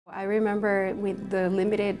I remember with the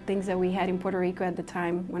limited things that we had in Puerto Rico at the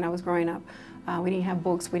time when I was growing up. We didn't have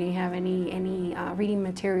books, we didn't have any reading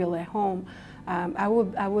material at home. I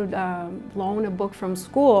would loan a book from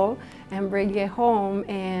school and bring it home,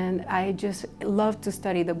 and I just loved to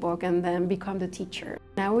study the book and then become the teacher.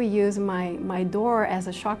 I would use my door as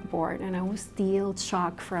a chalkboard, and I would steal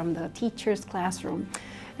chalk from the teacher's classroom.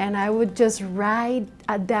 And I would just write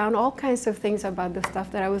down all kinds of things about the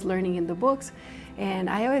stuff that I was learning in the books. And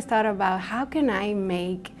I always thought about how can I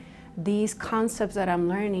make these concepts that I'm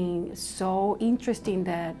learning so interesting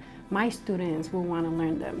that my students will want to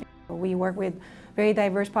learn them. We work with very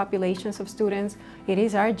diverse populations of students. It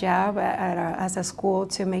is our job as a school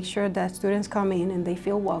to make sure that students come in and they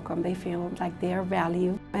feel welcome, they feel like they are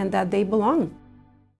valued and that they belong.